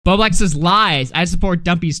Bowblax says lies. I support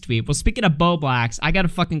Dumpy's tweet. Well, speaking of Bowblax, I gotta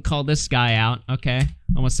fucking call this guy out. Okay,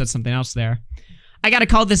 almost said something else there. I gotta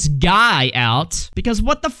call this guy out because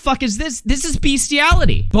what the fuck is this? This is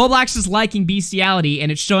bestiality. Bowblax is liking bestiality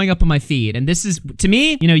and it's showing up on my feed. And this is, to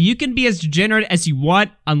me, you know, you can be as degenerate as you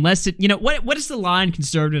want unless it, you know, what is the line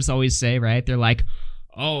conservatives always say, right? They're like,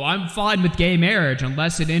 oh, I'm fine with gay marriage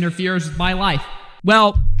unless it interferes with my life.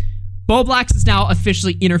 Well, Bowblax has now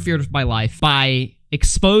officially interfered with my life by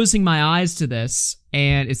exposing my eyes to this,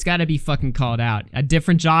 and it's gotta be fucking called out. A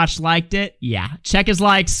different Josh liked it. Yeah. Check his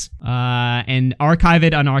likes, and archive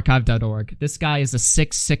it on archive.org. This guy is a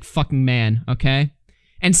sick, sick fucking man, okay?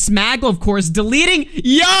 And Smaggle, of course, deleting-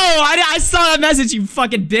 Yo! I saw that message, you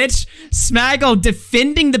fucking bitch! Smaggle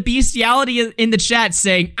defending the bestiality in the chat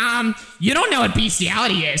saying, you don't know what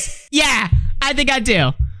bestiality is. Yeah, I think I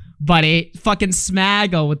do. Buddy, fucking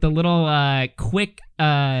Smaggle with the little, quick,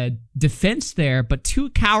 defense there, but too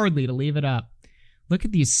cowardly to leave it up. Look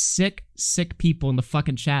at these sick, sick people in the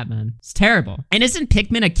fucking chat, man. It's terrible. And isn't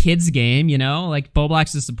Pikmin a kid's game, you know? Like,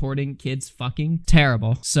 Bowblax is supporting kids fucking.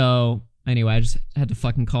 Terrible. So, anyway, I just had to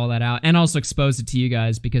fucking call that out. And also expose it to you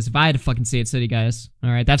guys, because if I had to fucking say it to you guys,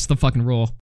 alright, that's the fucking rule.